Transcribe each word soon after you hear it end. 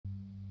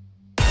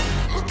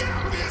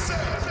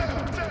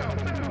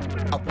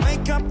I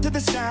wake up to the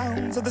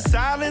sounds of the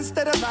silence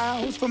that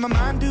allows for my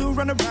mind to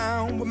run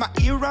around with my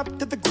ear up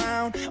to the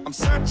ground. I'm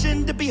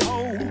searching to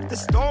behold the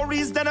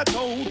stories that I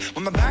told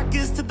when my back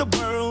is to the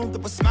world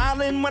that was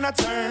smiling when I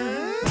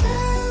turned.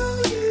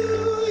 Tell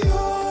you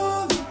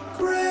you're the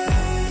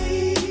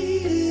greatest,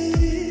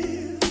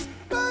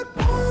 but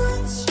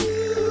once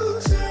you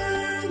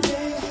turn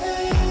they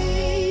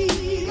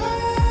hate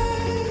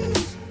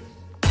us.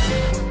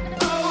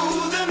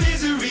 Oh, the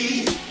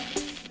misery.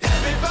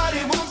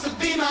 Everybody wants to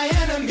be my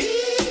enemy.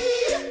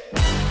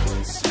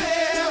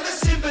 Spare the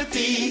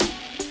sympathy.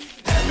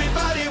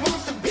 Everybody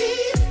wants to be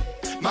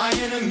my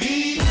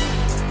enemy.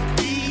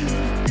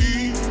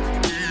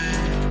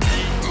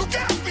 Look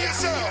out for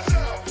yourself.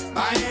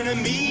 My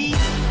enemy.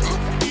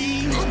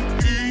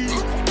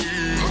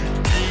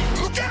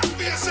 Look out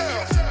for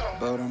yourself.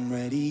 But I'm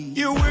ready.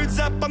 Your words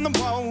up on the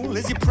wall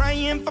as you're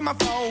praying for my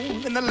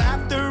phone, and the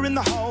laughter in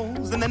the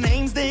holes and the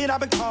names that I've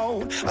been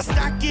called. I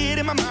stack it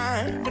in my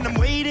mind and I'm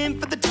waiting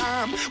for the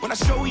time when I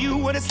show you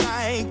what it's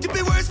like to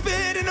be worse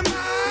fit in the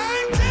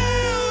mind.